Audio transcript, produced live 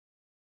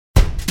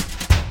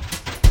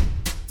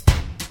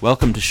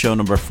Welcome to show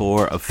number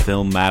 4 of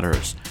Film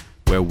Matters,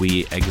 where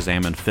we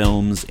examine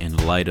films in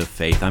light of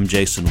faith. I'm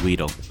Jason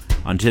Weedle.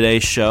 On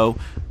today's show,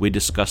 we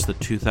discuss the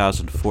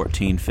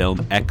 2014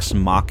 film Ex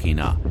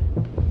Machina.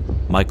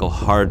 Michael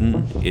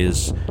Hardin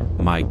is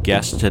my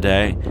guest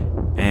today,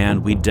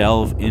 and we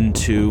delve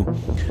into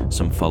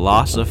some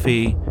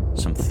philosophy,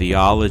 some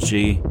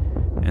theology,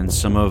 and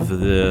some of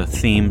the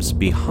themes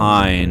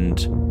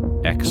behind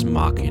Ex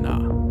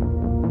Machina.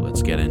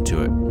 Let's get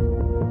into it.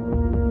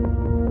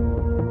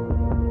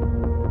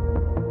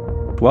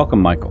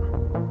 Welcome,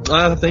 Michael.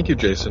 Thank you,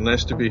 Jason.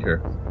 Nice to be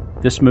here.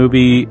 This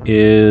movie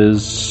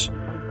is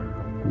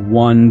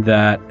one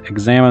that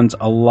examines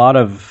a lot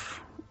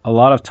of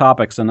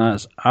topics, and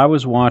as I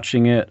was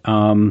watching it,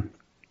 I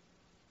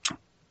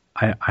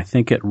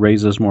think it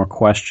raises more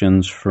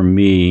questions for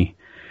me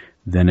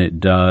than it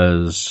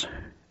does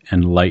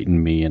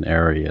enlighten me in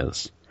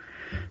areas.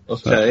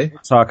 Okay. So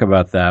let's talk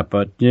about that.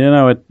 But,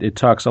 it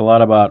talks a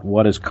lot about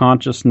what is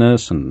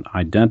consciousness and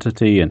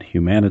identity and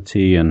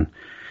humanity, and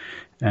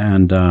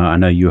I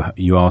know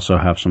you also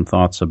have some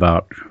thoughts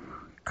about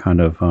kind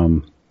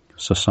of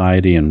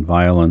society and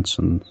violence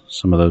and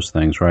some of those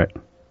things, right?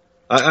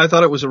 I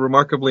thought it was a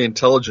remarkably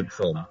intelligent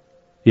film.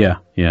 Yeah.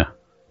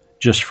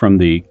 Just from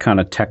the kind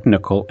of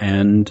technical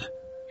end,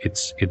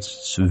 it's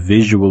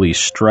visually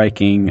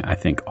striking, I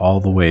think,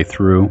 all the way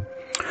through.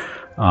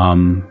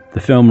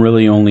 The film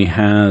really only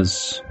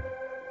has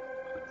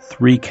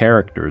 3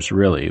 characters,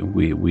 really.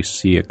 We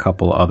see a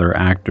couple other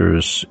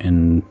actors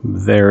in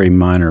very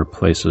minor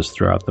places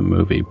throughout the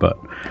movie, but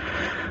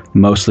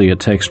mostly it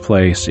takes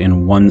place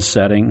in one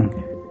setting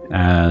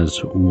as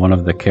one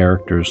of the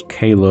characters,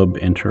 Caleb,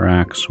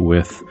 interacts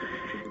with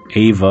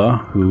Ava,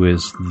 who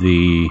is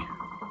the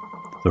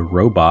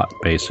robot,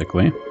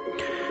 basically,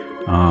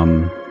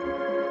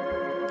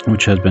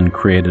 which has been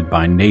created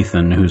by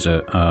Nathan, who's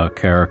a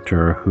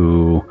character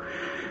who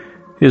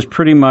is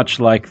pretty much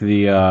like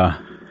the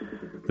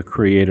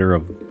creator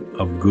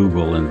of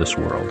Google in this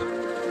world,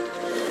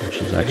 which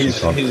is actually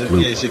called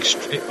Blue. He's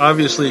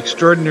obviously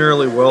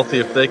extraordinarily wealthy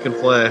if they can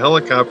fly a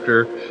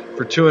helicopter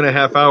for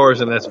 2.5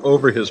 hours, and that's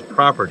over his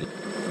property.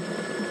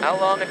 How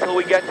long until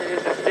we get to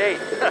his estate?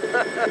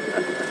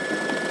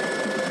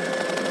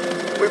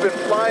 We've been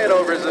flying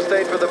over his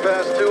estate for the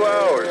past 2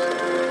 hours.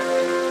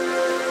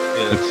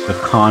 Yes. The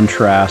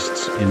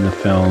contrasts in the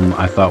film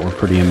I thought were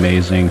pretty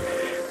amazing.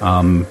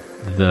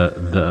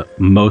 The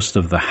most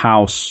of the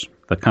house,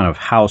 the kind of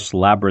house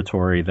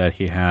laboratory that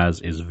he has,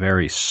 is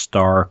very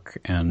stark,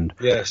 and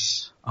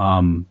yes,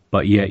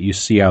 but yet you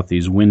see out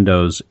these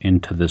windows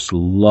into this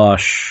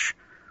lush,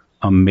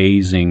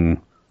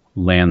 amazing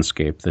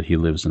landscape that he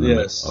lives in the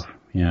middle of.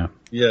 Yeah.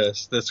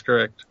 Yes, that's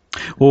correct.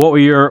 Well, what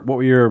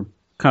were your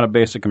kind of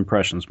basic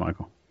impressions,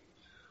 Michael?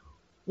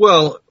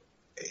 Well,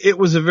 it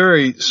was a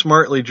very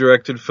smartly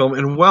directed film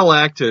and well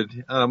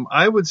acted.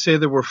 I would say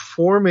there were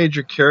 4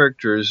 major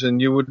characters,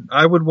 and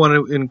I would want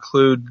to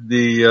include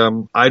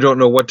the I don't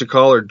know what to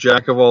call her,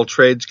 jack of all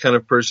trades kind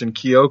of person,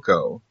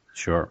 Kyoko.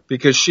 Sure.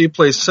 Because she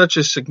plays such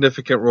a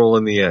significant role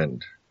in the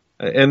end.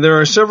 And there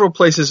are several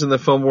places in the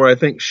film where I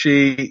think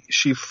she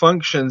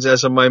functions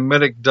as a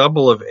mimetic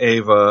double of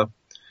Ava.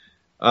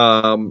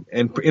 And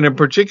in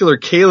particular,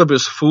 Caleb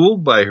is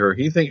fooled by her.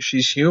 He thinks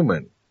she's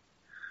human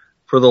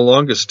for the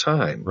longest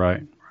time.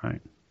 Right.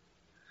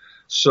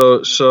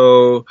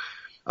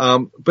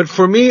 But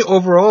for me,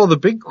 overall, the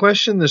big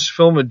question this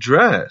film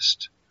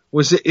addressed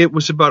was it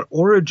was about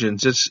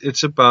origins.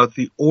 It's about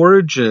the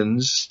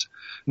origins,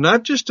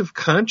 not just of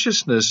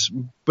consciousness,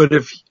 but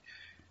of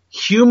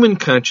human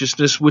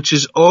consciousness, which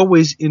is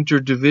always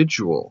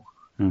interdivisible.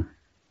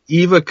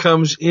 Eva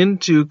comes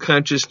into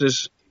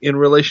consciousness in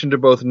relation to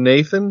both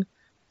Nathan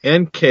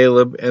and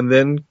Caleb and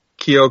then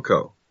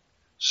Kyoko.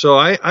 So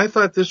I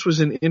thought this was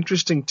an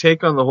interesting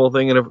take on the whole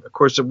thing. And of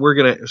course, we're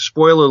going to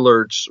spoiler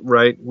alerts,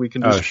 right? We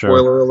can do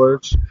spoiler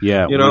alerts.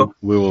 Yeah.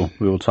 We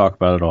will talk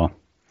about it all.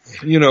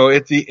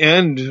 At the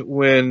end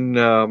when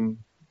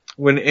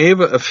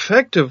Ava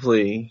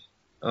effectively,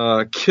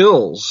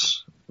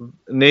 kills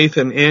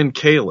Nathan and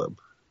Caleb,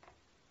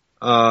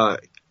 I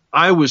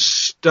was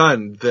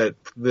stunned that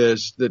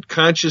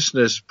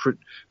consciousness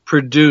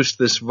produced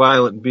this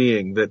violent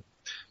being that.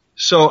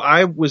 So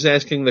I was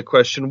asking the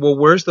question, well,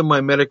 where's the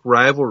mimetic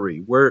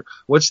rivalry?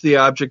 What's the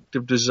object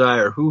of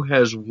desire? Who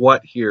has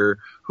what here?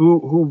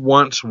 Who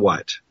wants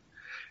what?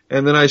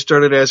 And then I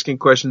started asking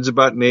questions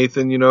about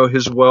Nathan,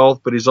 his wealth,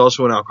 but he's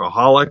also an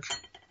alcoholic,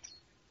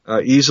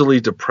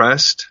 easily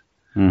depressed,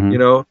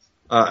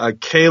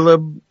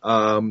 Caleb,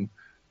 young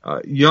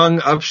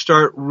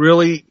upstart,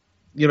 really,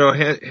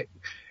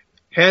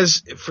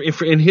 has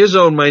in his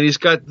own mind, he's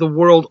got the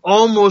world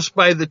almost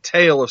by the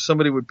tail if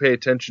somebody would pay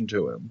attention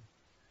to him.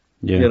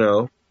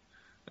 Yeah.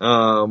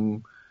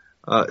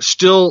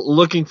 Still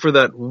looking for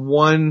that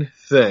one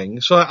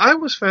thing. So I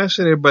was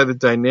fascinated by the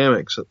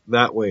dynamics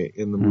that way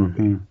in the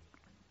movie.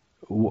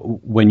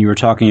 When you were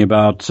talking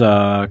about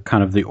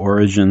kind of the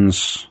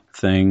origins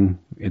thing,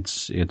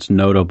 it's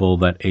notable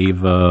that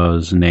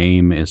Ava's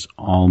name is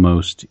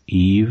almost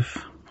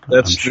Eve.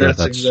 That's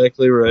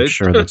exactly right. I'm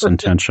sure that's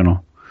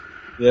intentional.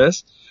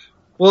 Yes.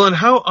 Well, and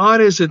how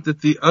odd is it that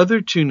the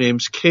other two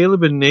names,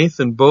 Caleb and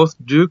Nathan, both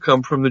do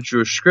come from the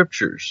Jewish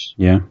scriptures?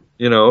 Yeah.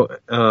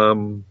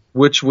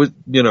 Which would,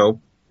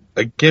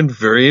 again,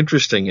 very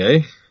interesting,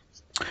 eh?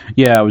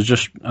 Yeah, I was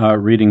just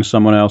reading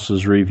someone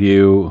else's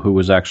review who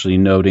was actually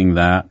noting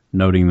that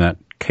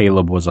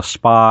Caleb was a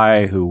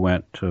spy who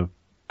went to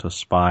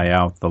spy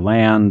out the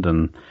land,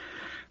 and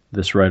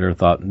this writer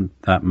thought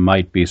that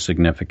might be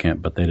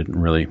significant, but they didn't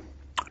really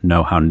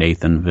know how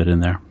Nathan fit in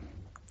there.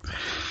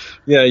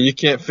 Yeah, you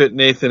can't fit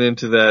Nathan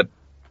into that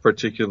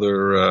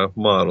particular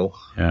model.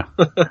 Yeah.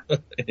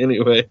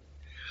 Anyway,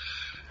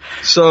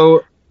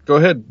 so go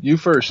ahead, you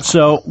first.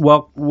 So,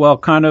 well,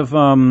 kind of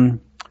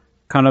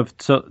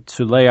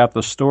to lay out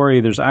the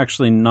story, there's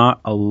actually not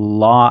a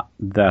lot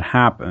that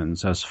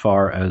happens as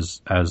far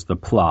as the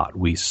plot.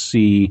 We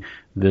see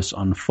this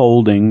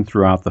unfolding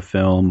throughout the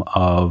film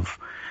of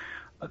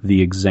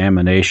the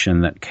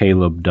examination that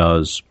Caleb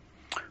does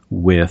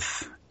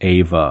with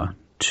Ava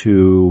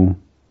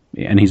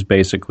and he's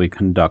basically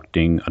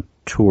conducting a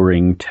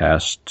Turing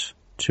test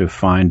to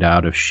find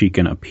out if she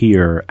can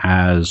appear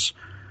as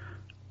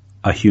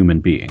a human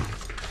being.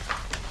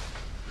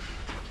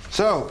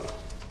 So,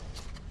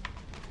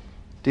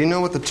 do you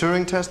know what the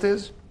Turing test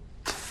is?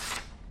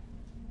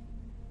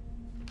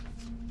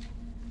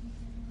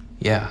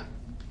 Yeah,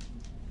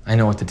 I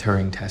know what the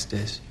Turing test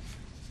is.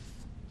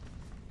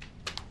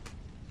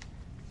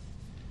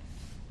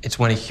 It's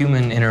when a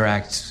human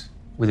interacts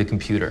with a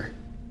computer.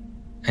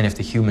 And if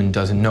the human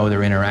doesn't know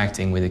they're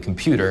interacting with a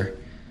computer,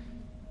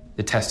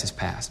 the test is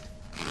passed.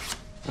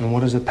 And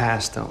what does the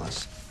past tell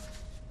us?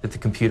 That the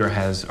computer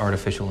has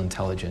artificial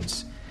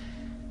intelligence.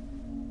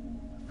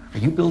 Are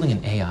you building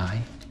an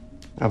AI?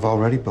 I've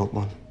already built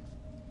one.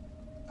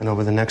 And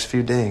over the next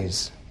few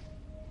days,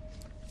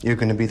 you're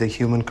going to be the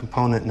human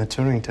component in the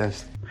Turing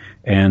test.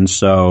 And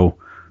so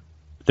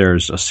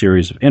there's a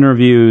series of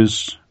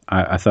interviews.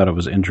 I thought it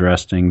was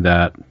interesting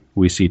that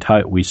we see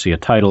a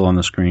title on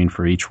the screen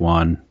for each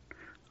one.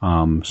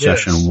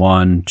 Session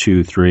 1,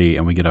 2, 3,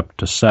 and we get up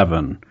to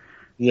 7.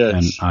 Yes.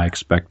 And I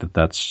expect that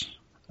that's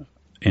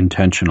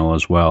intentional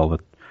as well. That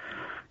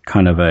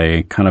kind of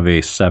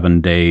a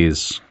 7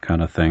 days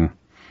kind of thing.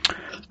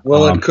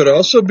 Well, it could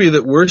also be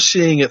that we're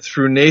seeing it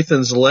through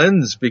Nathan's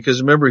lens,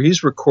 because remember,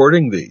 he's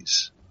recording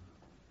these.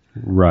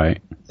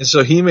 Right. And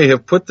so he may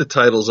have put the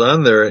titles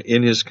on there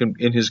in his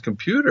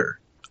computer.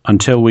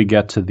 Until we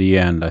get to the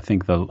end, I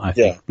think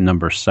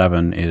number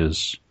 7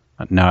 is.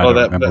 Now I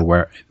don't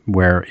remember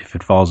where if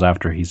it falls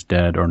after he's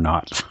dead or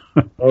not.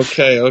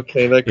 Okay,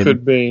 that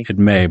could be. It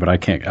may, but I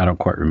don't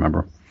quite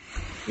remember.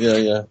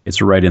 Yeah.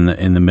 It's right in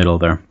the middle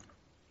there.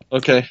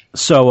 Okay.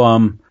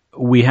 So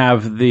we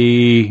have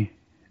the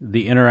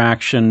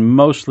interaction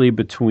mostly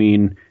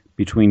between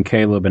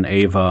Caleb and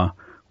Ava.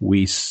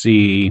 We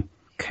see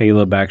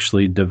Caleb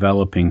actually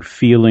developing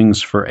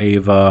feelings for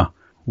Ava.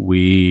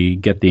 We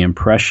get the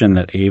impression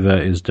that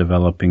Ava is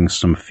developing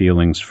some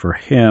feelings for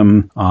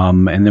him.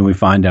 And then we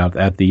find out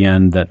at the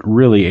end that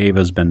really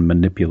Ava's been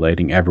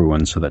manipulating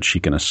everyone so that she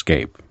can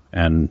escape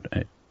and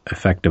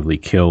effectively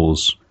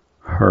kills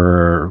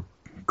her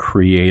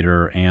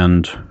creator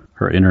and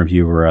her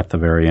interviewer at the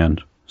very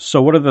end.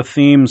 So what are the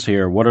themes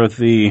here? What are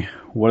the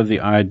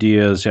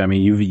ideas? I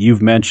mean,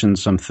 you've mentioned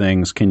some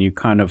things. Can you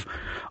kind of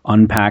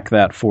unpack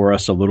that for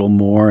us a little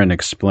more and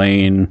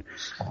explain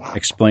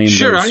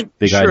those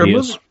big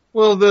ideas?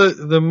 Well,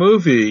 the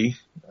movie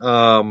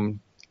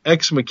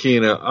Ex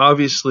Machina,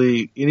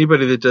 obviously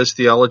anybody that does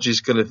theology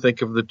is going to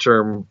think of the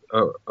term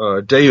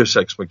Deus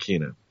Ex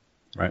Machina.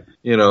 Right.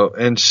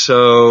 And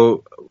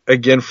so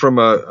again, from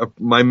a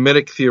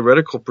mimetic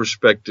theoretical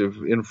perspective,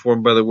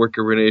 informed by the work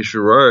of Rene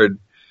Girard,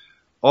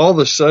 all of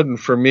a sudden,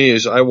 for me,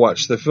 as I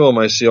watch the film,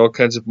 I see all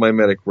kinds of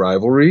mimetic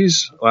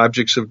rivalries,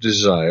 objects of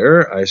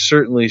desire. I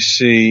certainly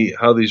see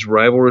how these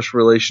rivalrous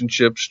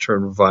relationships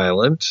turn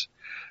violent.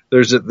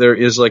 There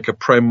is like a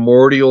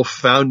primordial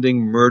founding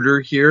murder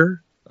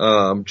here,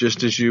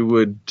 just as you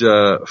would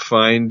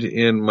find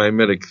in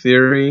mimetic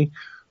theory,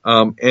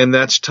 and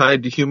that's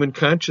tied to human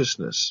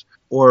consciousness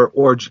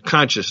or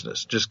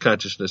consciousness, just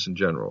consciousness in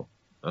general,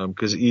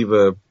 because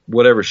Eva,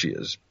 whatever she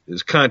is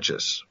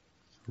conscious.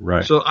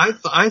 Right. So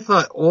I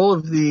thought all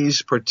of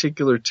these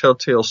particular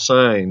telltale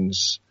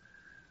signs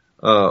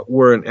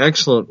were an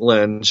excellent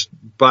lens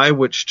by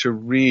which to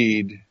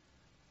read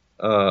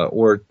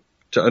or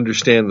to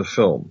understand the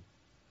film.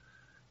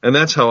 And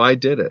that's how I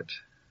did it.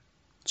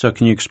 So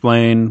can you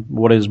explain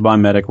what is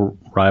mimetic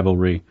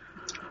rivalry?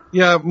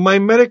 Yeah,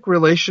 mimetic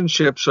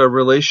relationships are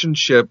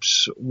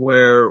relationships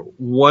where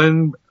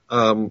one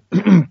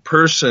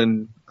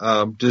person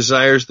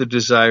desires the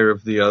desire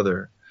of the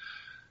other.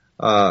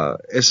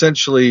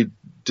 Essentially,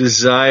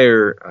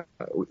 desire,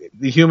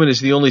 the human is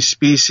the only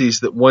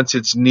species that once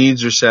its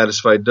needs are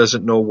satisfied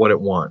doesn't know what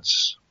it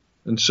wants.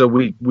 And so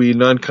we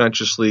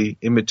non-consciously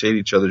imitate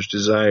each other's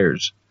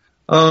desires.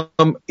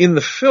 In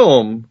the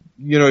film,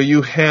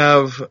 you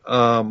have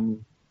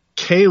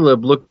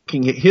Caleb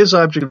looking at his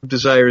object of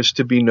desire is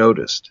to be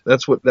noticed.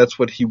 That's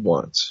what he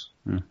wants.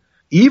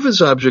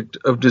 Eva's object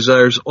of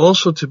desire is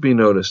also to be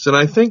noticed. And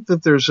I think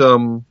that there's,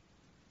 in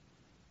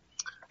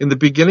the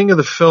beginning of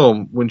the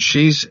film, when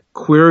she's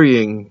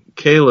querying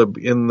Caleb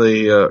in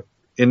the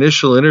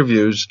initial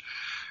interviews,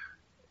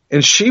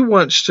 and she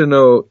wants to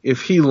know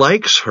if he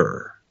likes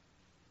her,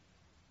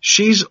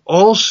 she's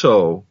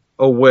also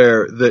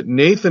aware that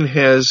Nathan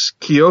has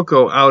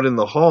Kyoko out in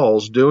the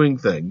halls doing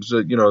things.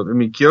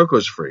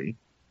 Kyoko's free.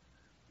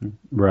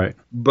 Right.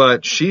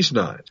 But she's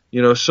not.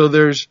 So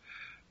there's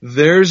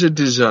a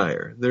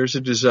desire. There's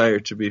a desire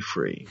to be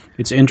free.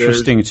 It's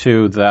interesting,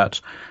 too,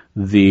 that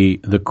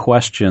the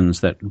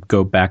questions that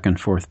go back and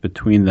forth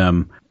between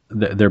them,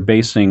 they're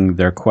basing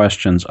their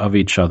questions of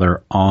each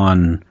other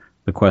on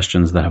the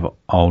questions that have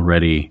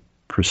already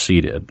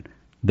preceded.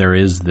 There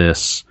is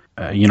this,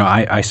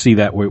 I see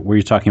that where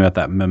you're talking about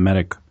that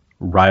mimetic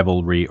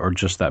rivalry or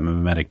just that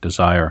mimetic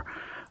desire.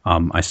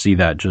 I see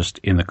that just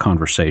in the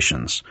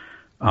conversations.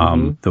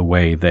 The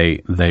way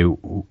they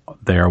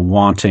are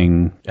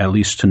wanting at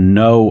least to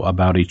know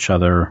about each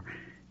other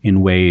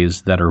in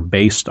ways that are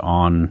based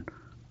on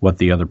what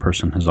the other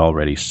person has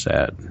already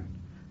said.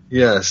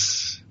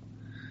 Yes,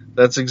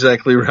 that's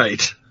exactly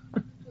right.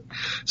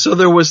 So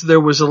there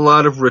was a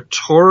lot of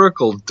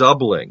rhetorical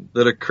doubling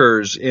that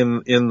occurs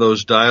in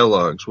those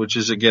dialogues, which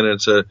is, again,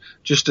 it's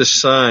just a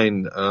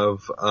sign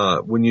of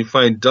when you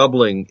find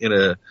doubling in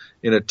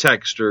a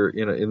text or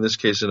in this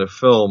case in a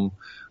film.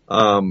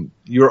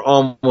 You're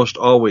almost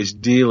always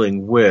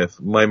dealing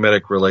with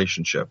mimetic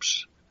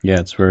relationships. Yeah,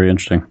 it's very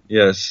interesting.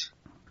 Yes.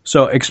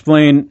 So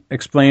explain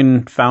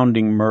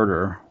founding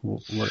murder.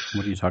 What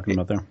are you talking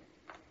about there?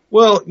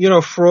 Well,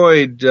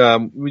 Freud,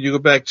 when you go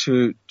back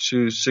to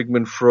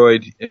Sigmund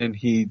Freud, and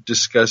he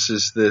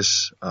discusses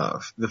this,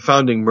 the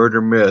founding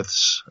murder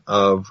myths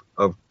of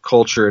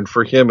culture, and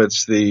for him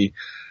it's the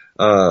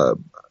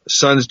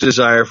son's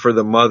desire for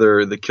the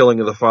mother, the killing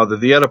of the father,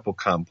 the Oedipal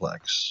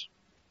complex.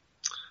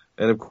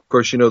 And of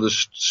course, the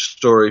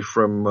story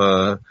from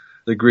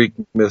the Greek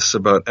myths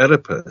about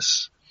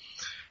Oedipus.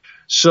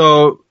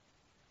 So,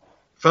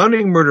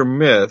 founding murder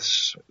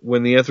myths,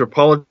 when the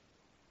anthropologists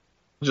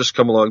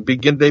come along,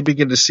 they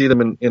begin to see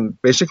them in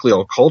basically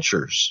all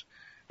cultures.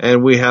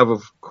 And we have,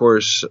 of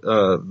course,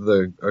 a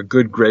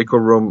good Greek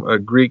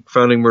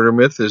founding murder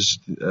myth is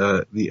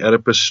the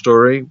Oedipus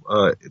story.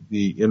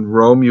 In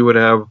Rome, you would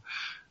have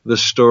the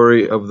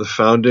story of the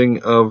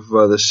founding of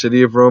the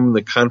city of Rome,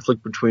 the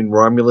conflict between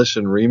Romulus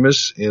and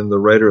Remus in the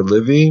writer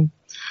Livy.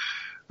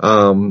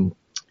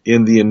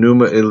 In the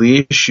Enuma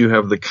Elish, you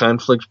have the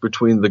conflict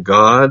between the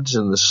gods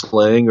and the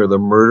slaying or the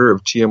murder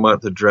of Tiamat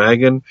the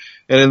dragon.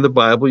 And in the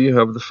Bible, you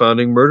have the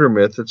founding murder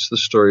myth. It's the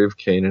story of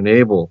Cain and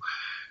Abel.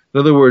 In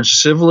other words,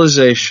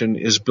 civilization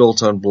is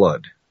built on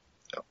blood.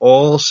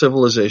 All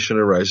civilization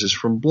arises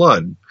from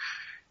blood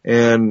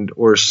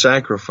or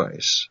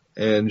sacrifice.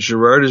 And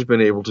Girard has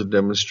been able to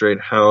demonstrate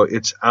how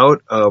it's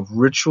out of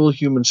ritual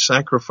human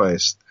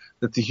sacrifice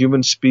that the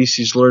human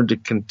species learned to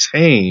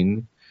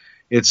contain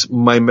its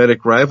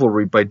mimetic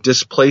rivalry by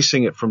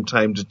displacing it from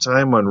time to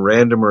time on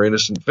random or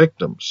innocent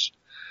victims.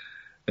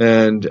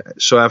 And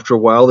so after a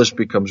while, this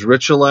becomes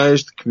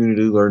ritualized. The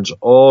community learns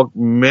all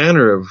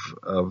manner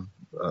of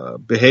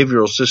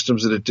behavioral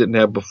systems that it didn't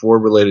have before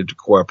related to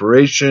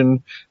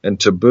cooperation and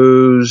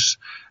taboos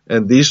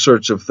and these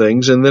sorts of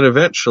things. And then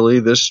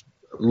eventually this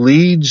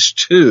leads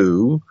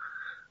to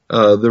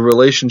the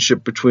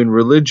relationship between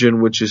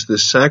religion, which is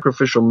this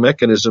sacrificial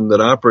mechanism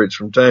that operates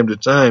from time to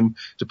time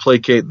to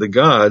placate the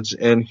gods,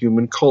 and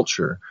human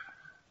culture.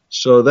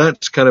 So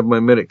that's kind of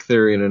mimetic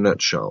theory in a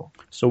nutshell.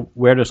 So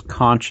where does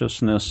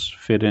consciousness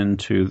fit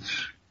into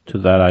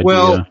that idea?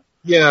 Well,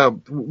 yeah,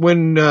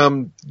 when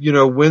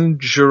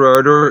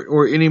Girard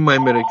or any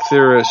mimetic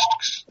theorist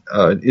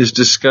is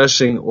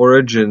discussing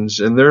origins,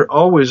 and they're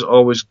always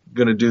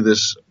going to do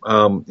this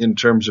in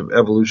terms of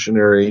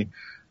evolutionary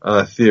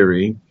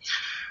theory.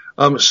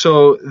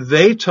 So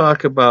they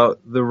talk about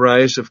the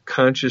rise of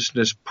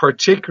consciousness,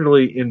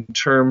 particularly in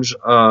terms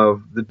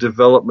of the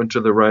development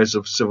or the rise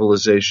of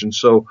civilization.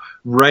 So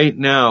right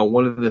now,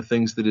 one of the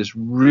things that is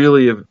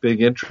really of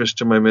big interest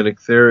to mimetic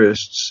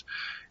theorists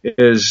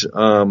is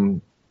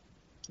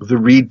the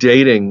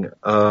redating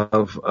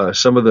of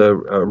some of the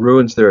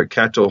ruins there at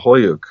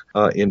Çatalhöyük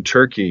in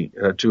Turkey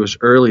to as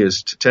early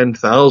as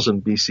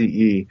 10,000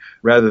 BCE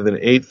rather than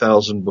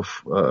 8,000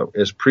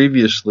 as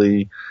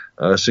previously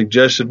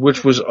suggested,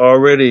 which was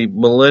already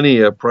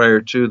millennia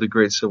prior to the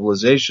great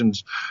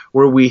civilizations,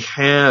 where we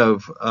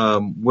have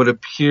what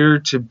appear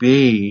to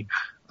be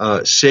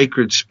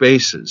sacred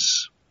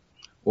spaces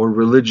or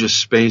religious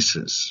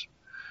spaces.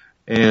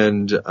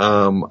 And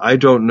I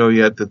don't know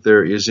yet that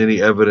there is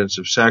any evidence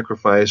of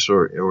sacrifice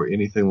or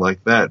anything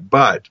like that.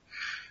 But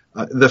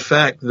the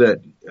fact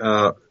that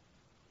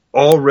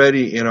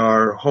already in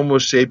our Homo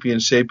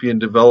sapiens sapien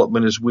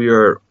development, as we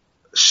are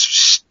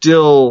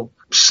still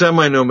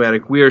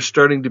semi-nomadic, we are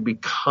starting to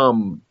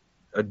become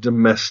a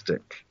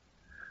domestic,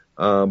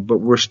 but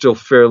we're still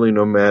fairly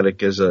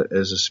nomadic as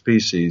a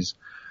species.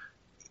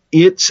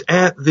 it's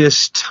at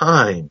this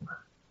time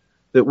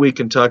that we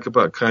can talk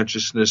about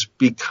consciousness,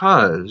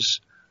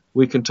 because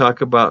we can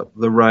talk about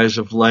the rise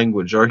of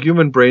language. Our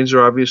human brains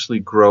are obviously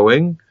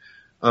growing.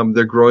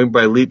 They're growing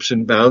by leaps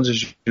and bounds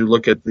as you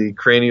look at the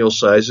cranial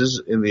sizes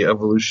in the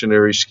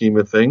evolutionary scheme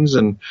of things.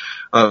 And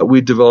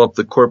we develop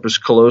the corpus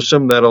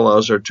callosum that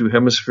allows our two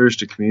hemispheres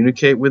to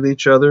communicate with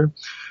each other.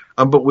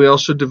 But we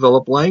also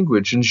develop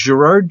language. And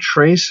Girard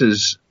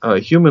traces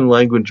human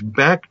language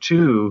back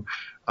to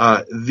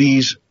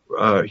these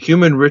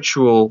human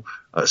ritual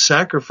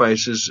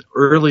sacrifices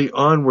early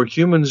on, where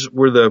humans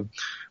were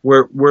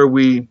where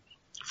we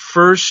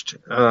first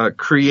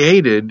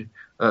created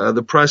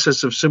the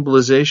process of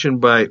symbolization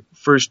by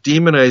first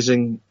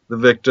demonizing the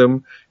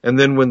victim, and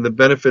then when the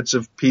benefits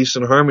of peace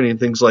and harmony and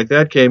things like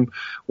that came,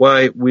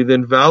 why we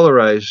then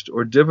valorized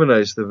or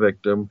divinized the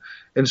victim.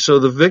 And so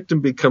the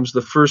victim becomes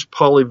the first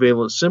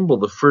polyvalent symbol,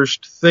 the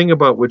first thing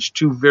about which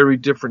two very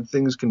different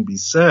things can be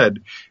said.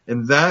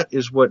 And that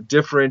is what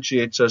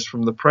differentiates us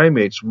from the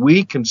primates.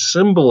 We can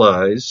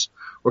symbolize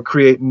or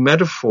create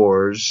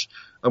metaphors,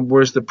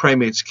 whereas the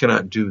primates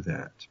cannot do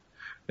that.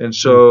 And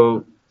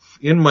so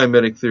in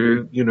mimetic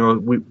theory,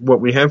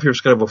 what we have here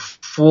is kind of a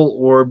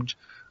full-orbed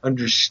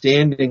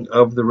understanding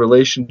of the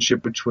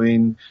relationship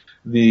between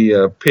the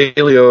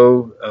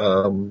paleo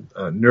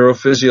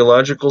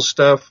neurophysiological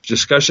stuff,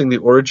 discussing the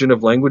origin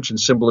of language and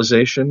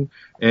symbolization,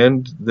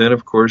 and then,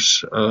 of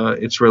course,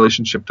 its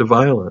relationship to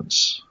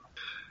violence.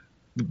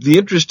 The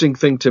interesting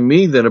thing to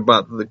me then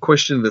about the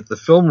question that the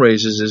film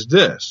raises is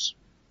this: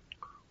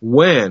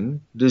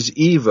 when does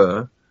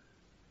Eva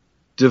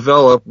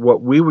develop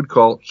what we would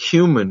call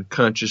human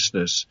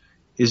consciousness?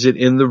 Is it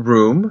in the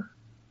room,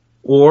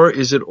 or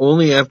is it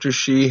only after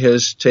she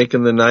has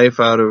taken the knife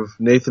out of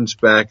Nathan's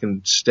back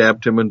and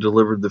stabbed him and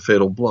delivered the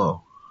fatal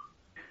blow?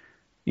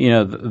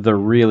 The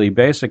really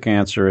basic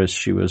answer is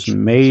she was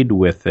made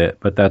with it,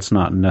 but that's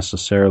not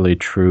necessarily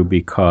true,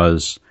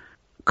 because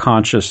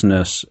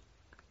consciousness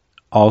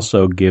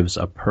also gives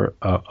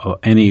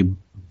any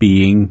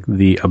being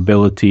the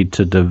ability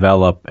to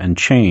develop and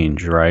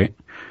change, right?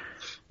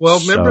 Well,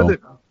 remember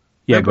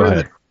go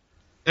ahead.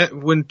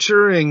 When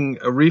Turing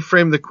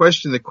reframed the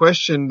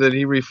question that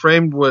he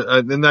reframed was,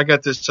 and I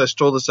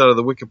stole this out of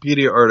the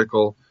Wikipedia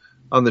article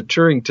on the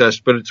Turing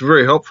test, but it's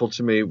very helpful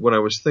to me when I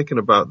was thinking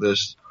about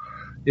this,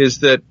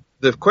 is that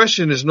the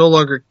question is no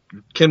longer,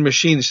 can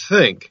machines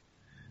think?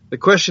 The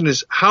question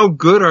is, how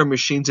good are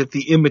machines at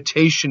the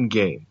imitation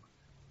game?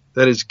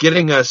 That is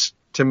getting us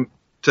to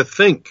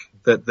think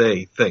that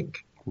they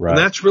think. Right. And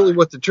that's really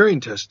what the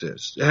Turing test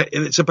is.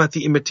 And it's about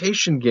the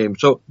imitation game.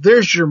 So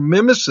there's your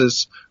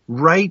mimesis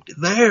right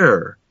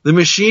there. The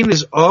machine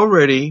is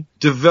already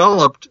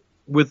developed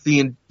with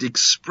the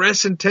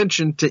express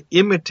intention to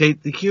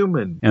imitate the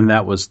human. And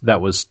that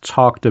was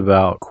talked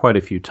about quite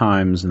a few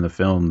times in the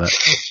film, that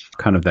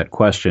kind of that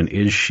question,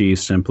 is she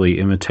simply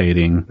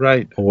imitating,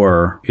 right,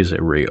 or is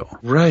it real?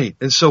 Right.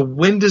 And so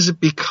when does it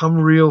become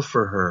real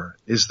for her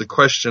is the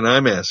question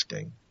I'm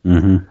asking.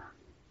 Mm-hmm.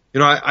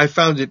 I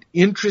found it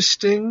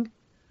interesting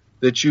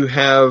that you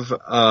have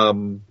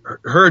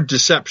her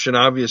deception,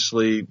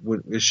 obviously,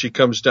 as she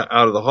comes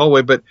out of the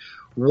hallway. But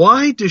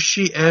why does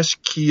she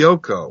ask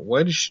Kyoko?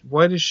 Why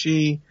does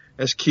she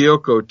ask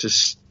Kyoko to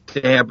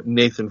stab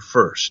Nathan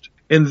first?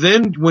 And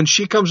then when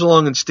she comes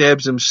along and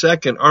stabs him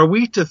second, are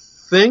we to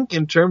think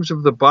in terms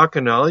of the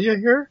Bacchanalia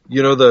here?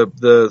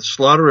 The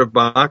slaughter of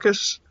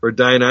Bacchus or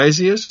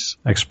Dionysius?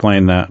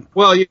 Explain that.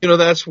 Well,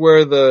 that's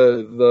where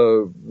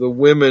the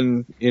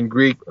women in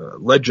Greek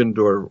legend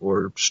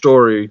or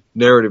story,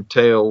 narrative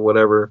tale,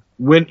 whatever,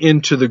 went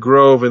into the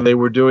grove and they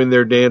were doing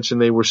their dance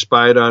and they were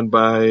spied on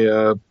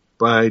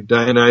by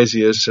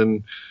Dionysius,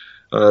 and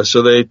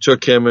so they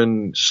took him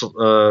and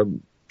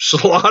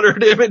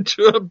slaughtered him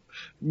into 1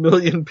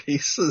 million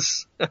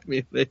pieces. I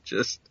mean, they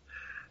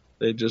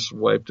just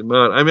wiped him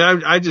out. I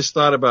mean, I just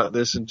thought about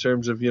this in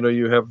terms of,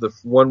 you have the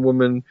one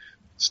woman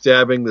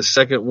stabbing, the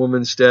second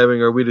woman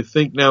stabbing. Are we to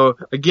think now,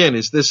 again,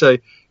 is this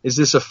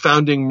a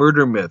founding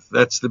murder myth?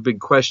 That's the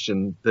big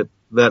question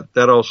that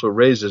also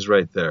raises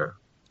right there.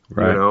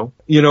 Right.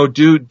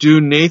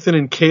 Do Nathan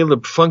and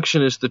Caleb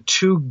function as the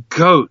two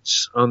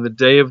goats on the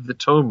Day of the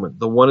Atonement?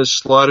 The one is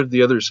slaughtered,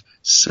 the other's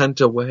sent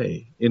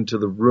away into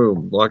the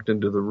room, locked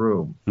into the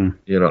room.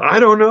 I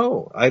don't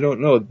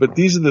know. But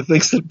these are the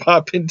things that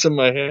pop into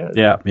my head.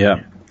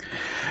 Yeah.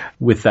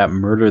 With that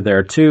murder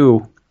there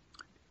too,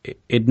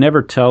 it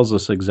never tells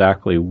us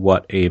exactly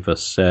what Ava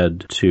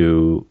said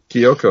to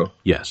Kyoko.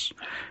 Yes.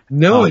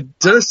 No, it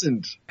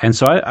doesn't. And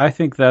so I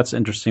think that's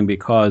interesting,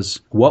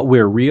 because what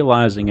we're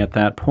realizing at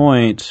that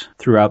point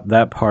throughout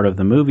that part of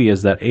the movie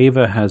is that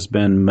Ava has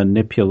been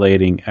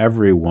manipulating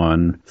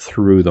everyone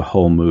through the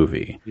whole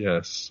movie.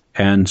 Yes.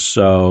 And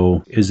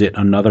so is it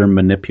another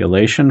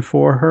manipulation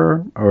for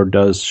her, or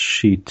does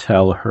she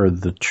tell her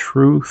the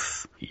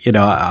truth?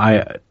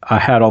 I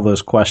had all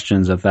those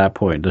questions at that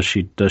point. Does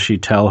she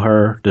tell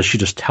her? Does she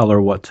just tell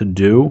her what to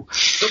do,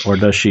 or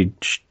does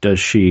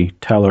she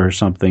tell her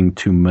something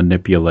to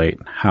manipulate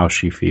how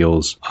she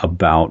feels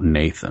about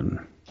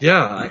Nathan?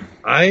 Yeah,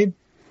 I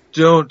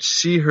don't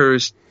see her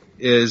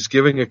as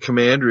giving a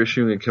command or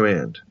issuing a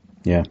command.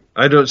 Yeah.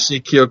 I don't see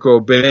Kyoko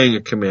obeying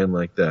a command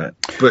like that.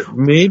 But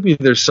maybe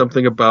there's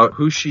something about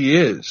who she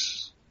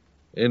is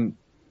and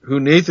who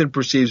Nathan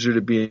perceives her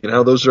to be, and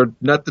how those are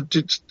not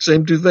the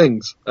same two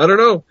things. I don't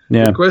know.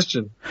 Yeah. Good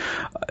question.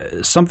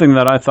 Something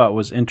that I thought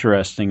was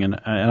interesting, and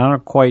I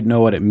don't quite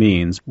know what it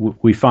means.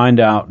 We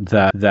find out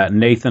that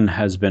Nathan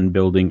has been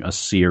building a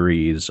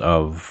series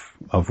of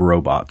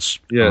robots.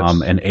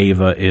 Yes. And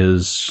Ava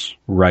is,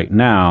 right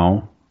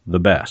now, the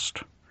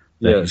best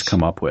that he's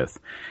come up with.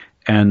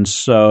 And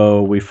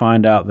so we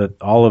find out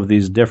that all of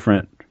these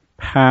different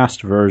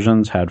past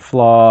versions had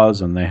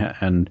flaws,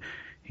 and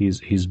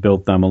he's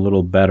built them a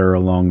little better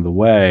along the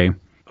way.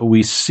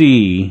 We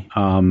see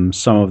some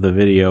of the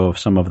video of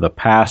some of the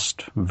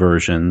past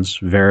versions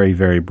very,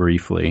 very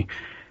briefly,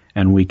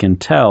 and we can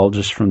tell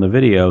just from the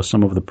video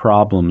some of the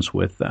problems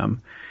with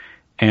them.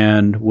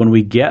 And when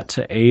we get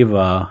to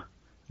Ava,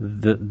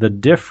 the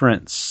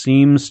difference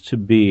seems to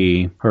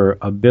be her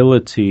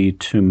ability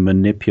to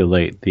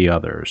manipulate the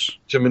others.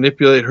 To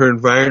manipulate her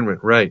environment,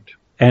 right.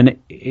 And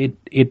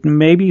it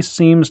maybe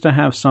seems to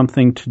have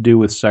something to do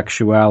with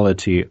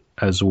sexuality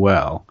as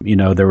well. You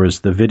know, there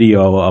was the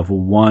video of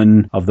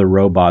one of the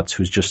robots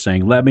who's just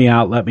saying, "Let me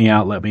out, let me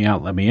out, let me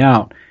out, let me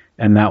out."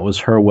 And that was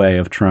her way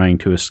of trying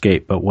to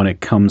escape. But when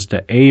it comes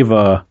to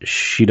Ava,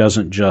 she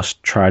doesn't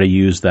just try to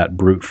use that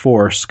brute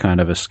force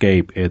kind of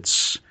escape.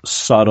 It's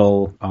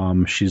subtle.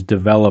 She's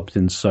developed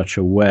in such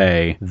a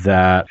way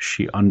that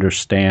she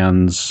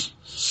understands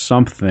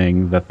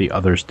something that the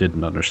others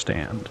didn't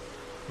understand.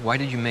 Why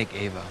did you make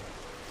Ava?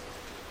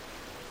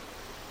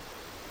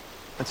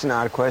 That's an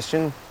odd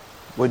question.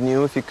 Wouldn't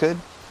you if you could?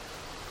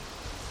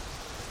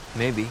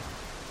 Maybe.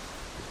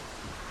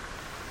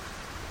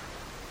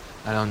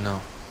 I don't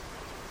know.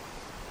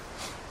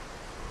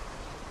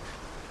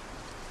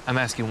 I'm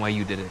asking why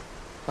you did it.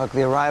 Look,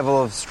 the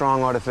arrival of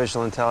strong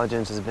artificial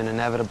intelligence has been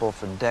inevitable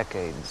for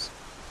decades.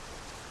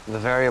 The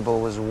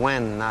variable was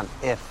when, not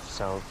if,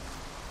 so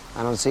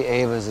I don't see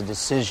Ava as a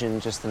decision,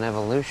 just an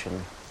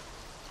evolution.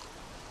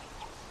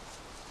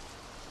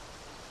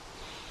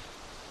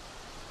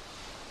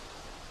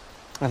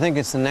 I think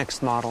it's the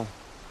next model.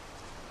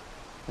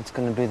 It's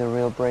going to be the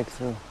real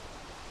breakthrough.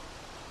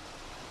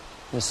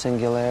 The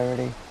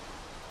singularity.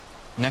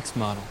 Next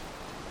model.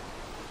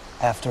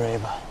 After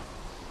Ava.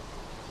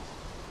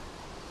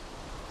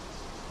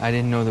 I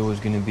didn't know there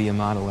was going to be a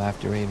model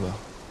after Ava.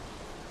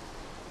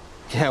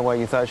 Yeah, what,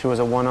 you thought she was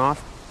a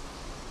one-off?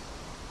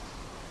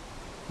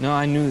 No,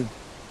 I knew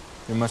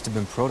there must have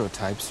been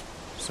prototypes,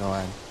 so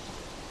I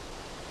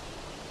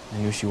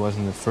knew she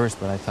wasn't the first,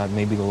 but I thought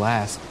maybe the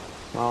last.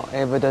 Well,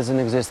 Ava doesn't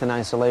exist in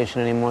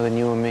isolation any more than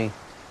you and me.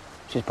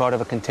 She's part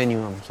of a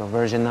continuum, so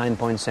version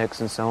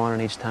 9.6 and so on,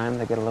 and each time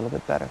they get a little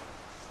bit better.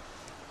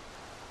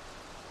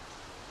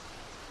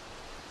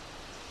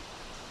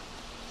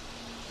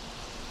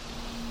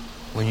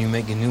 When you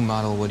make a new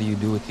model, what do you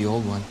do with the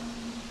old one?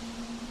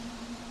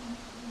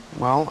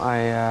 Well,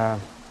 I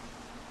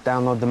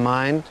download the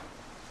mind,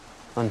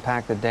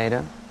 unpack the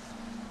data,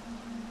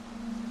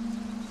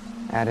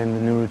 add in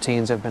the new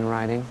routines I've been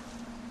writing.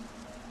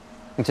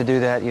 And to do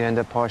that, you end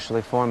up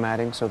partially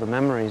formatting so the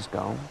memories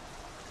go.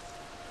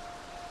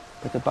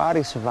 But the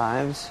body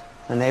survives,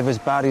 and Ava's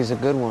body's a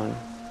good one.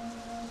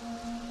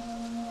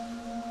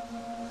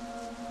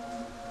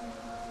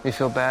 You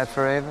feel bad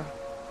for Ava?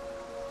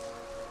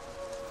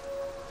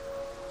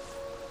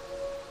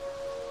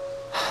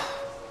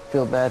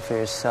 Feel bad for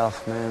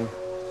yourself, man.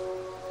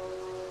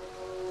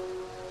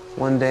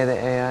 One day the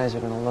AIs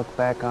are going to look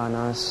back on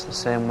us the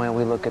same way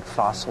we look at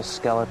fossil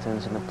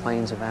skeletons in the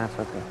plains of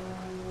Africa.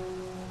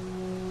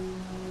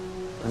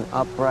 An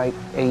upright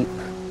ape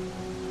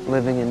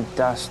living in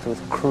dust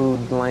with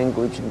crude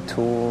language and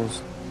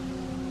tools,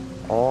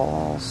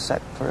 all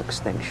set for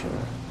extinction.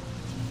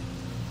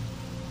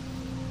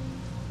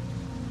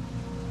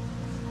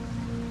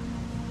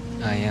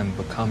 I am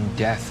become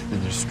death, the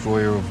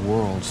destroyer of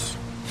worlds.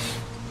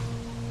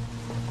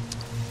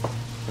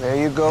 There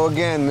you go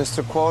again,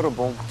 Mr.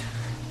 Quotable.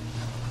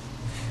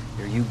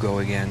 There you go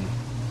again.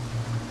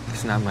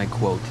 It's not my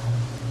quote.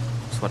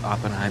 It's what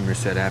Oppenheimer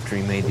said after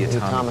he made the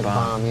atomic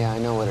bomb. Yeah, I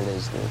know what it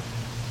is, dude.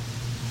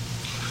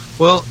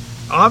 Well,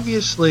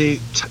 obviously,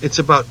 it's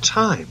about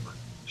time.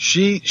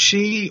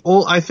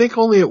 I think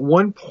only at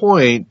one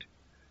point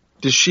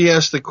does she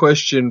ask the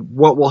question,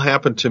 what will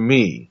happen to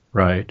me?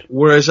 Right.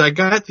 Whereas I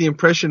got the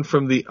impression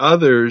from the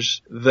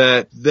others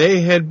that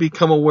they had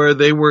become aware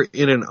they were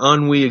in an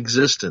ennui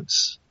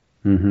existence.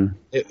 Mm-hmm.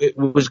 It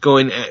was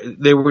going,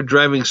 they were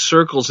driving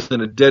circles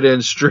in a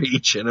dead-end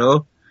street, you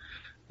know?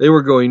 They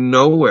were going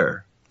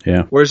nowhere.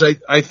 Yeah. Whereas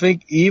I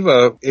think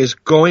Eva is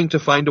going to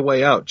find a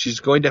way out.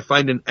 She's going to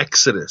find an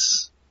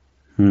exodus,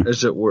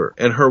 as it were.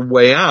 And her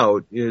way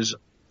out is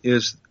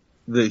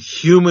the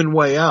human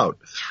way out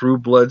through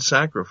blood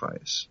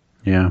sacrifice.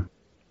 Yeah.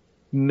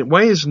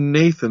 Why is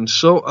Nathan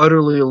so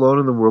utterly alone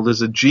in the world?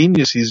 As a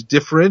genius, he's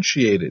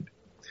differentiated.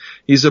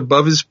 He's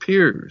above his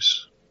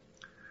peers.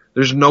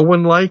 There's no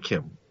one like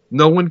him.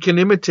 No one can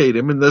imitate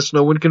him, and thus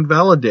no one can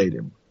validate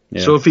him.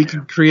 Yeah. So if he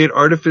can create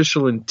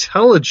artificial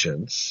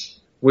intelligence,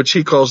 which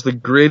he calls the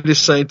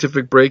greatest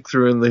scientific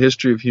breakthrough in the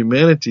history of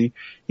humanity,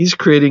 he's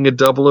creating a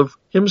double of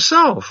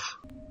himself.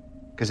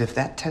 Because if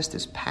that test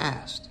is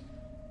passed,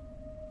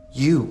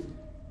 you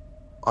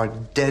are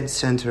dead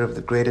center of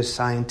the greatest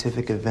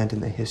scientific event in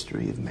the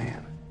history of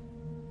man.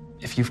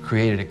 If you've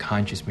created a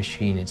conscious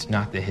machine, it's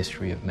not the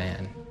history of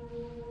man.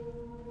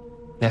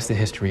 That's the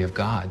history of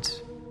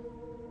gods.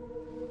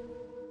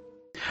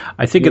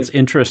 I think it's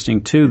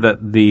interesting, too, that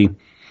the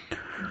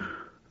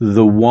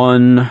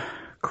one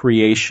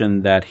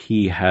creation that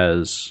he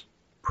has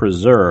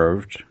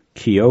preserved,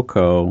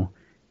 Kyoko,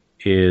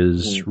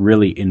 is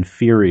really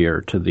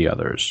inferior to the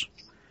others.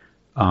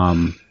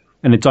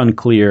 And it's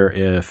unclear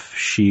if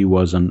she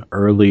was an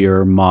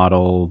earlier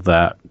model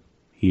that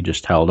he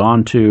just held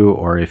on to,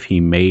 or if he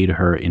made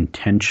her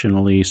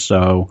intentionally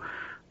so.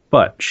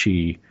 But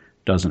she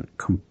doesn't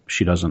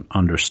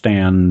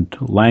understand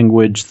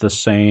language the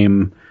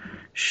same,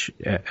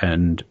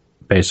 and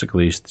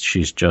basically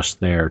she's just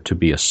there to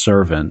be a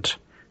servant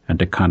and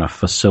to kind of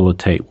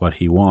facilitate what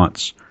he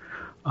wants.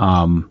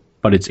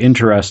 But it's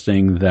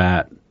interesting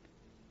that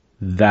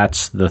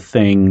that's the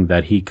thing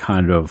that he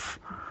kind of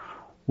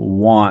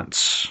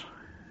wants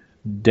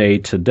day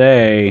to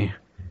day,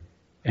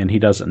 and he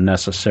doesn't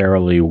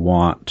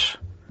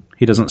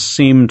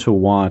seem to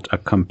want a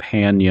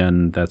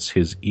companion that's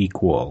his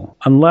equal,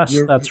 unless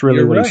that's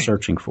really what he's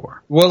searching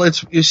for. Well,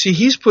 you see,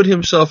 he's put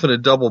himself in a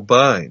double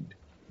bind.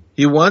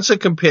 He wants a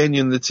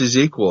companion that's his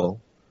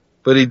equal,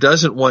 but he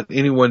doesn't want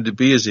anyone to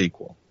be his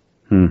equal.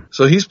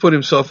 So he's put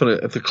himself in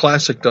the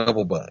classic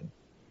double bind.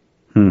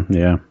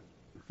 Yeah.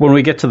 When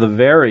we get to the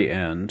very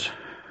end,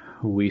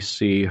 we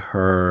see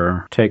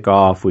her take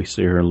off. We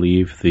see her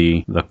leave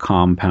the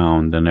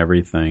compound and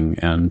everything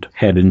and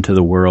head into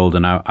the world.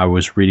 And I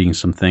was reading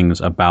some things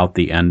about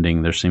the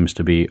ending. There seems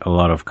to be a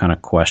lot of kind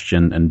of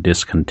question and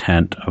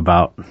discontent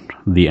about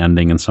the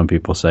ending. And some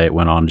people say it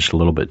went on just a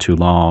little bit too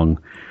long.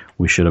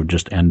 We should have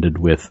just ended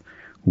with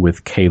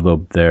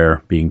Caleb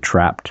there being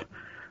trapped.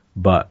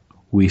 But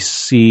we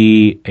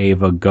see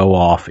Ava go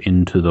off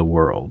into the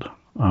world.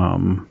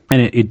 And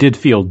it did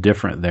feel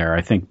different there,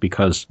 I think,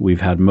 because we've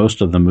had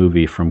most of the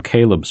movie from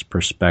Caleb's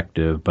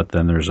perspective, but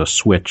then there's a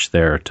switch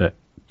there to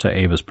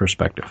Ava's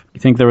perspective. You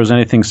think there was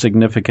anything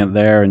significant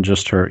there? And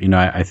just her,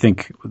 I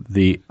think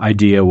the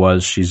idea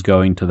was she's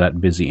going to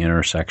that busy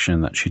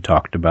intersection that she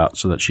talked about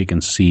so that she can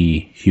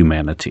see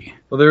humanity.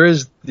 Well, there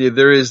is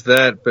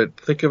that, but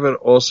think of it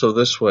also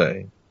this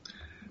way.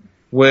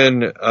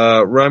 When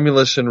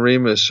Romulus and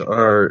Remus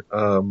are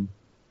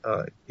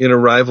in a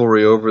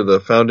rivalry over the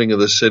founding of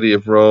the city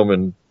of Rome,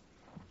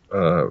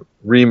 and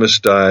Remus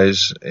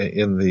dies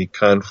in the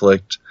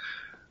conflict,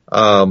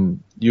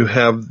 you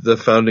have the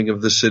founding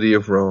of the city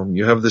of Rome.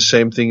 You have the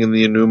same thing in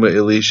the Enuma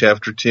Elish.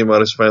 After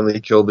Tiamat is finally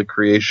killed, the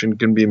creation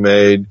can be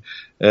made,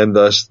 and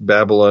thus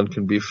Babylon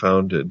can be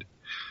founded.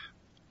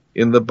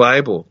 In the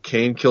Bible,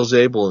 Cain kills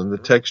Abel, and the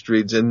text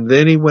reads, and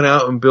then he went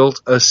out and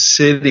built a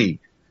city.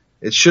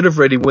 It should have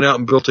read he went out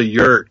and built a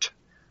yurt.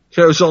 It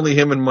was only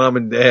him and mom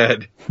and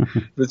dad.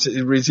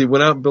 It reads he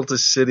went out and built a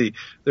city.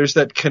 There's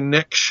that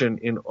connection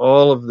in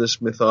all of this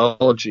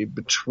mythology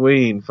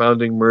between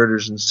founding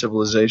murders and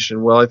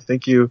civilization. Well, I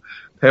think you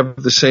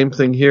have the same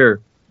thing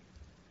here.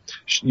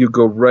 You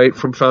go right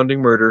from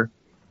founding murder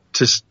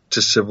to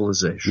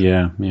civilization.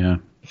 Yeah.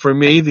 For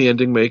me, the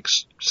ending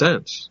makes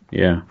sense.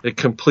 Yeah. It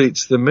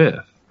completes the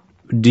myth.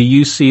 Do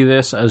you see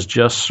this as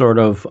just sort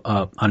of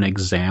an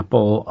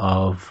example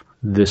of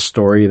this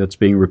story that's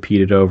being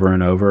repeated over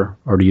and over,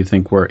 or do you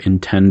think we're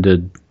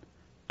intended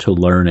to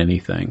learn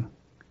anything?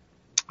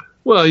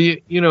 Well,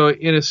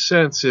 in a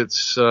sense,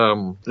 it's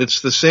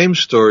the same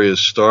story as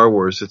Star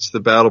Wars. It's the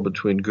battle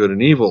between good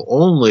and evil.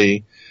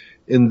 Only,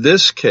 in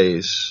this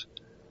case,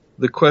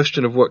 the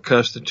question of what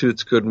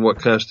constitutes good and what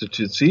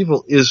constitutes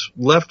evil is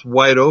left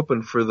wide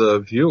open for the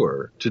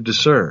viewer to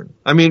discern.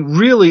 I mean,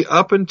 really,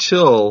 up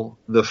until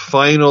the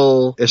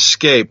final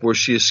escape, where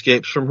she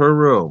escapes from her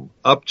room,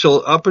 up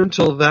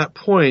until that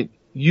point,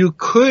 you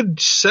could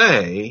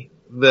say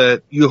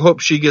that you hope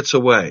she gets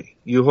away.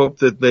 You hope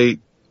that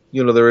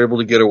they're able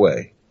to get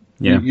away.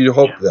 Yeah. You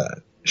hope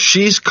that.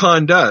 She's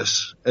conned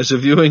us as a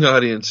viewing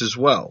audience as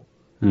well.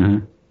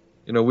 Mm-hmm.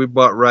 We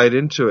bought right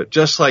into it,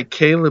 just like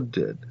Caleb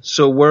did.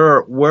 So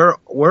where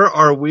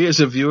are we as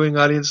a viewing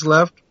audience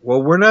left?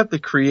 Well, we're not the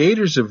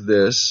creators of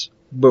this,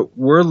 but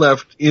we're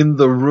left in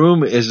the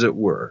room, as it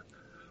were.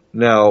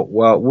 Now,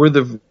 well, we're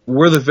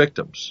the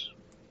victims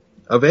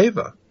of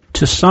Ava.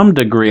 To some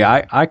degree,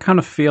 I kind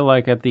of feel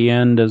like at the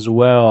end as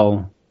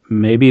well,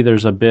 maybe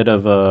there's a bit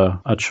of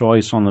a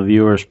choice on the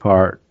viewer's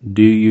part.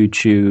 Do you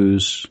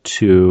choose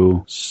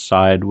to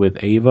side with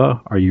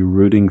Ava? Are you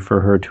rooting for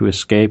her to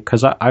escape?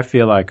 Because I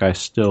feel like I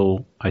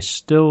still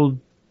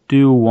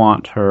do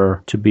want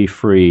her to be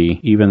free,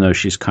 even though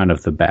she's kind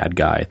of the bad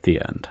guy at the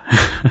end.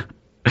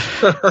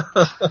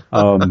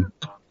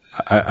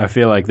 I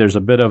feel like there's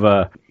a bit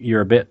of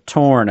you're a bit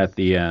torn at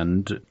the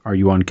end. Are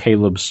you on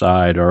Caleb's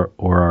side or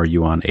are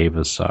you on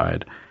Ava's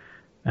side?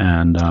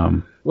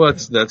 And Well,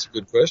 that's a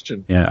good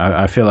question. yeah,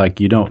 I feel like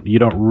you don't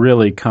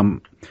really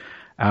come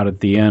out at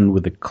the end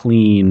with a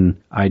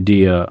clean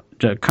idea,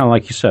 kind of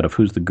like you said, of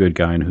who's the good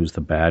guy and who's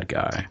the bad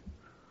guy.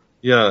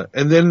 Yeah,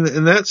 and then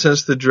in that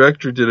sense, the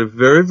director did a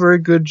very, very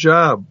good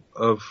job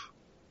of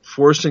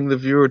forcing the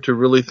viewer to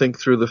really think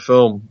through the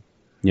film.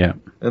 Yeah.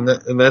 And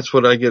that's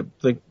what I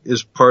think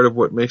is part of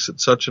what makes it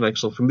such an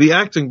excellent film. The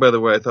acting, by the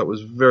way, I thought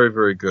was very,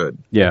 very good.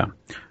 Yeah.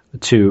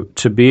 To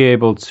be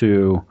able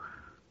to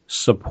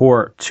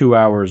support 2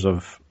 hours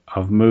of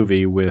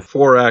movie with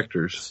 4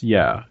 actors.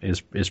 Yeah,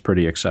 is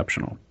pretty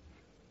exceptional.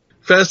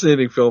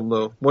 Fascinating film,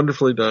 though.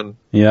 Wonderfully done.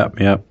 Yep.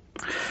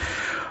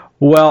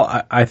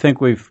 Well, I think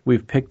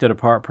we've picked it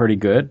apart pretty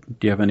good.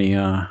 Do you have any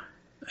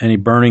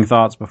burning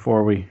thoughts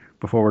before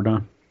we're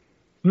done?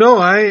 No,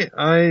 I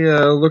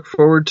look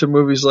forward to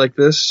movies like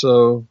this.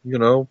 So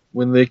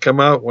when they come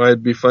out,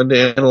 it'd be fun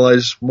to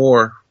analyze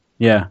more.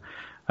 Yeah,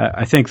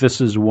 I think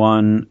this is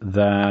one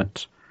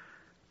that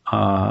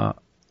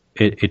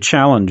it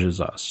challenges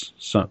us.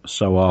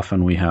 So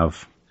often we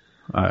have,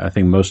 I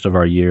think most of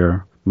the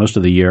year,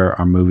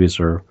 our movies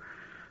are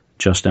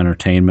just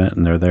entertainment,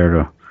 and they're there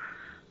to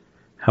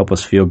help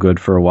us feel good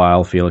for a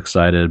while, feel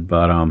excited.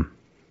 But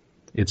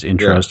it's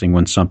interesting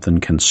when something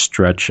can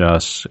stretch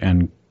us.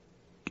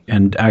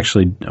 And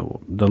actually,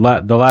 the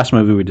last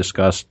movie I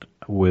discussed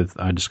with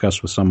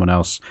someone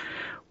else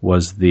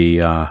was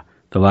the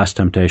Last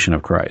Temptation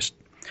of Christ.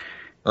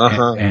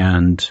 Uh-huh.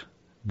 And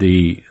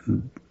the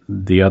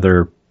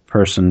other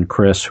person,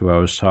 Chris, who I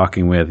was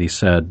talking with, he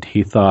said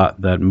he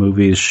thought that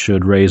movies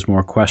should raise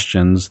more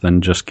questions than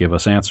just give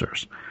us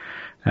answers.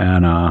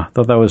 And I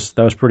thought that was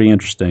pretty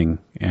interesting.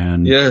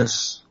 And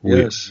yes.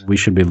 We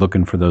should be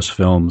looking for those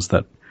films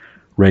that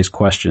raise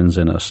questions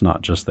in us,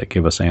 not just that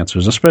give us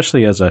answers,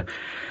 especially as a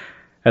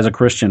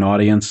Christian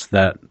audience,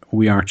 that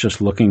we aren't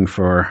just looking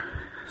for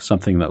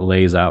something that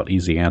lays out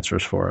easy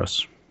answers for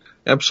us.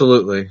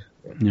 Absolutely.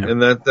 Yeah.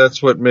 And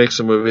that's what makes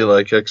a movie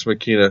like Ex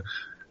Machina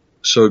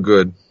so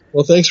good.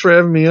 Well, thanks for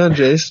having me on,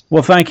 Jace.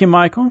 Well, thank you,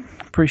 Michael.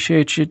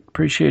 Appreciate you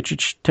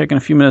taking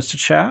a few minutes to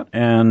chat.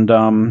 And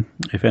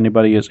if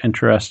anybody is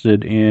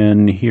interested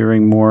in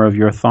hearing more of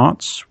your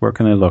thoughts, where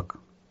can they look?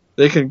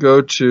 They can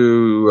go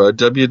to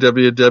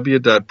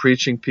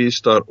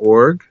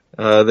www.preachingpeace.org.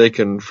 They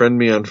can friend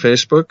me on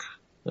Facebook.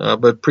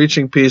 But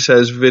Preaching Peace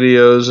has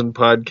videos and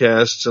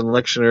podcasts and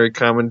lectionary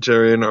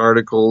commentary and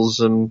articles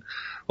and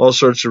all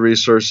sorts of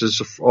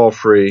resources, all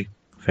free.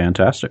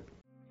 Fantastic.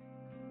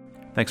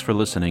 Thanks for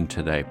listening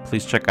today.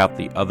 Please check out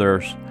the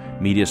other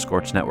Media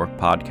Scorch Network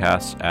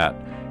podcasts at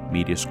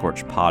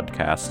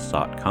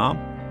mediascorchpodcasts.com.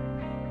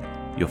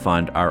 You'll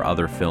find our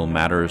other Film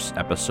Matters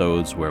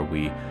episodes where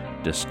we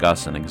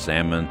discuss and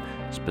examine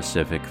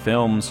specific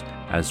films,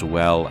 as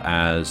well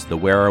as the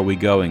Where Are We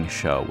Going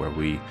show, where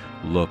we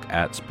look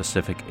at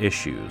specific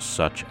issues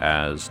such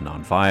as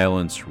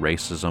nonviolence,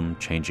 racism,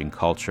 changing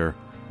culture,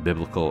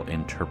 biblical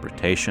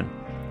interpretation.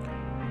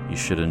 You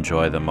should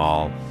enjoy them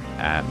all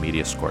at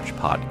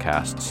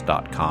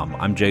mediascorchpodcasts.com.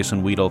 I'm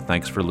Jason Weedle.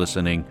 Thanks for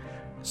listening.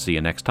 See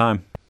you next time.